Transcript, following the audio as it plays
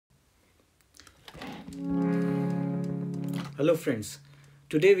Hello friends,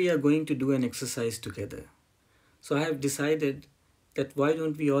 today we are going to do an exercise together. So I have decided that why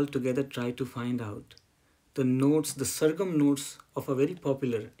don't we all together try to find out the notes, the Sargam notes of a very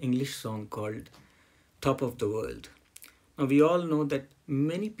popular English song called Top of the World. Now we all know that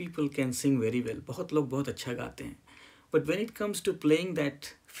many people can sing very well. बहुत लोग बहुत अच्छा गाते हैं. But when it comes to playing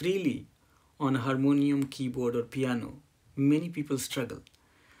that freely on a harmonium, keyboard or piano, many people struggle.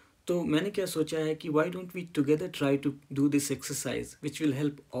 तो मैंने क्या सोचा है कि why don't we together try to do this exercise which will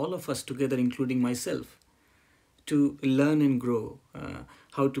help all of us together including myself to learn and grow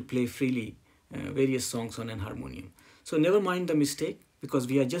how to play freely various songs on an harmonium. So never mind the mistake because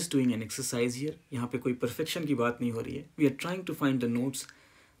we are just doing an exercise here. यहाँ पे कोई perfection की बात नहीं हो रही है. We are trying to find the notes,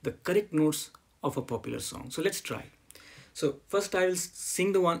 the correct notes of a popular song. So let's try. So first I will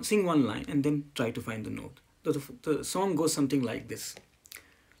sing one line and then try to find the note. The song goes something like this.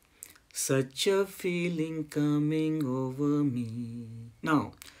 Such a feeling coming over me.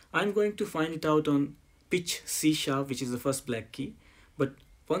 Now, I'm going to find it out on pitch C sharp, which is the first black key. But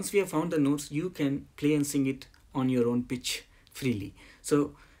once we have found the notes, you can play and sing it on your own pitch freely.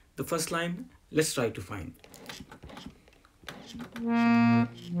 So, the first line, let's try to find.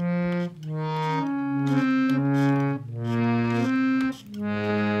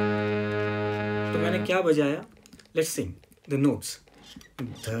 तो मैंने क्या बजाया? Let's sing the notes. ध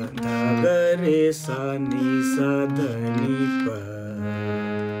ध रे सा नी सा ध नी प.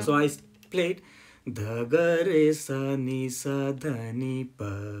 So I played ध रे सा नी सा ध नी प.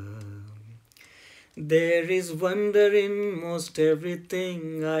 There is wonder in most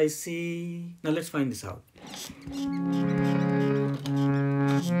everything I see. Now let's find this out.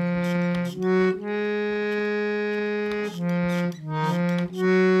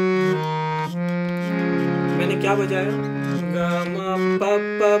 मैंने क्या बजाया? गा मा पा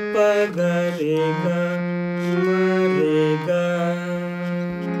पा पा गा रे गा मा रे गा.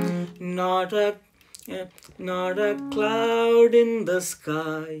 Not a cloud in the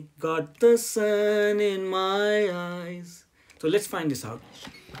sky, got the sun in my eyes. So let's find this out.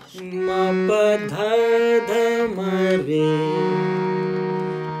 Ma pa dha dha ma re,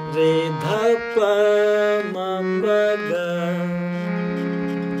 re dha pa ma pa ga.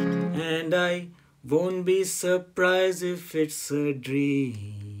 And I won't be surprised if it's a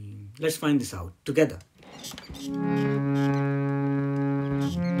dream. Let's find this out together.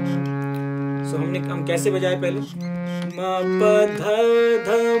 So हम कैसे बजाए पहले? मा पा धा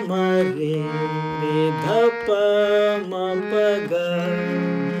धा मा रे, रे धा पा मा पा गा,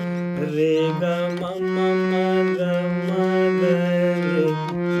 रे गा मा मा मा गा मा गा रे,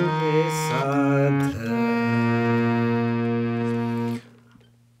 रे सा धा.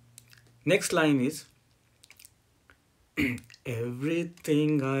 Next line is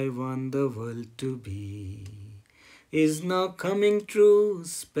everything I want the world to be is now coming true,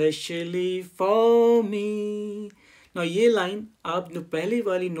 especially for me. Now ये लाइन आप जो पहली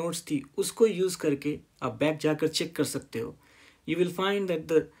वाली नोट्स थी उसको यूज करके आप बैक जाकर चेक कर सकते हो. You will find that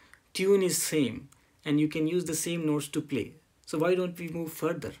the tune is same and you can use the same notes to play. So why don't we move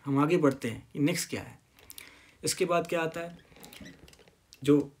further? हम आगे बढ़ते हैं. नेक्स्ट क्या है? इसके बाद क्या आता है?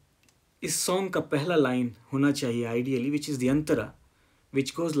 जो इस सॉन्ग का पहला लाइन होना चाहिए ideally, which is the Antara,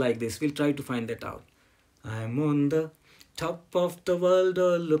 which goes like this. Will try to find that out. I'm on the top of the world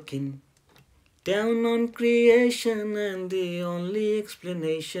looking down on creation, and the only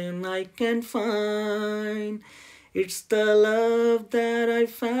explanation I can find, it's the love that I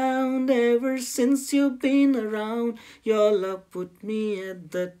found ever since you've been around. Your love put me at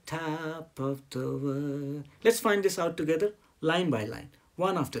the top of the world. Let's find this out together, line by line,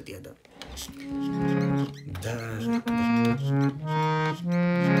 one after the other.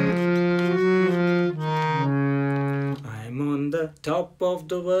 I'm on the top of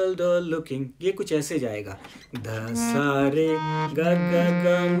the world looking. ये कुछ ऐसे जाएगा. ध सा रे ग ग ग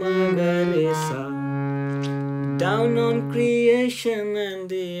म ग रे सा. Down on creation and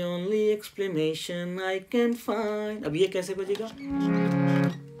the only explanation I can find. अब ये कैसे बजेगा?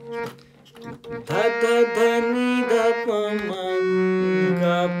 ध ध ध नी ध प म ग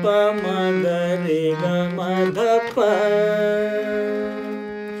प म ग रे ग म ध प.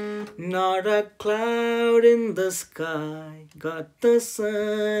 Not a cloud in the sky, got the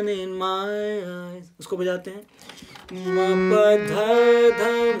sun in my eyes. उसको बजाते हैं. म प ध ध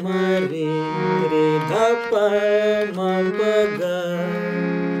म रे, रे ध प म प ग.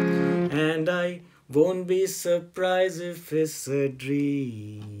 And I won't be surprised if it's a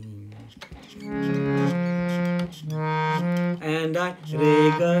dream. And I re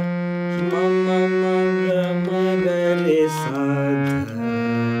ga ma ma ma ga ma ga re sa dha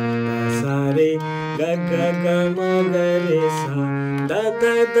sa re ga ga ga ma ga re sa, da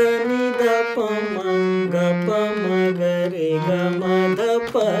da da ni da pa ma, ga pa ma ga re ga ma da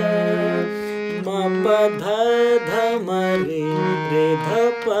pa, ma pa dha dha ma re, re dha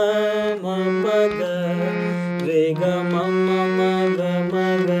pa ma pa ga, re ga ma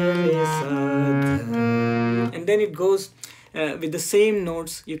ga re sa dha. And then it goes with the same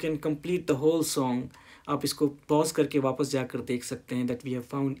notes. You can complete the whole song. आप इसको pause करके वापस जाकर देख सकते हैं that we have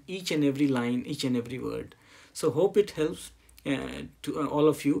found each and every line, each and every word. So hope it helps to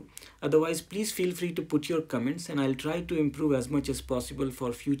all of you. Otherwise, please feel free to put your comments and I'll try to improve as much as possible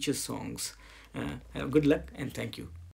for future songs. Good luck and thank you.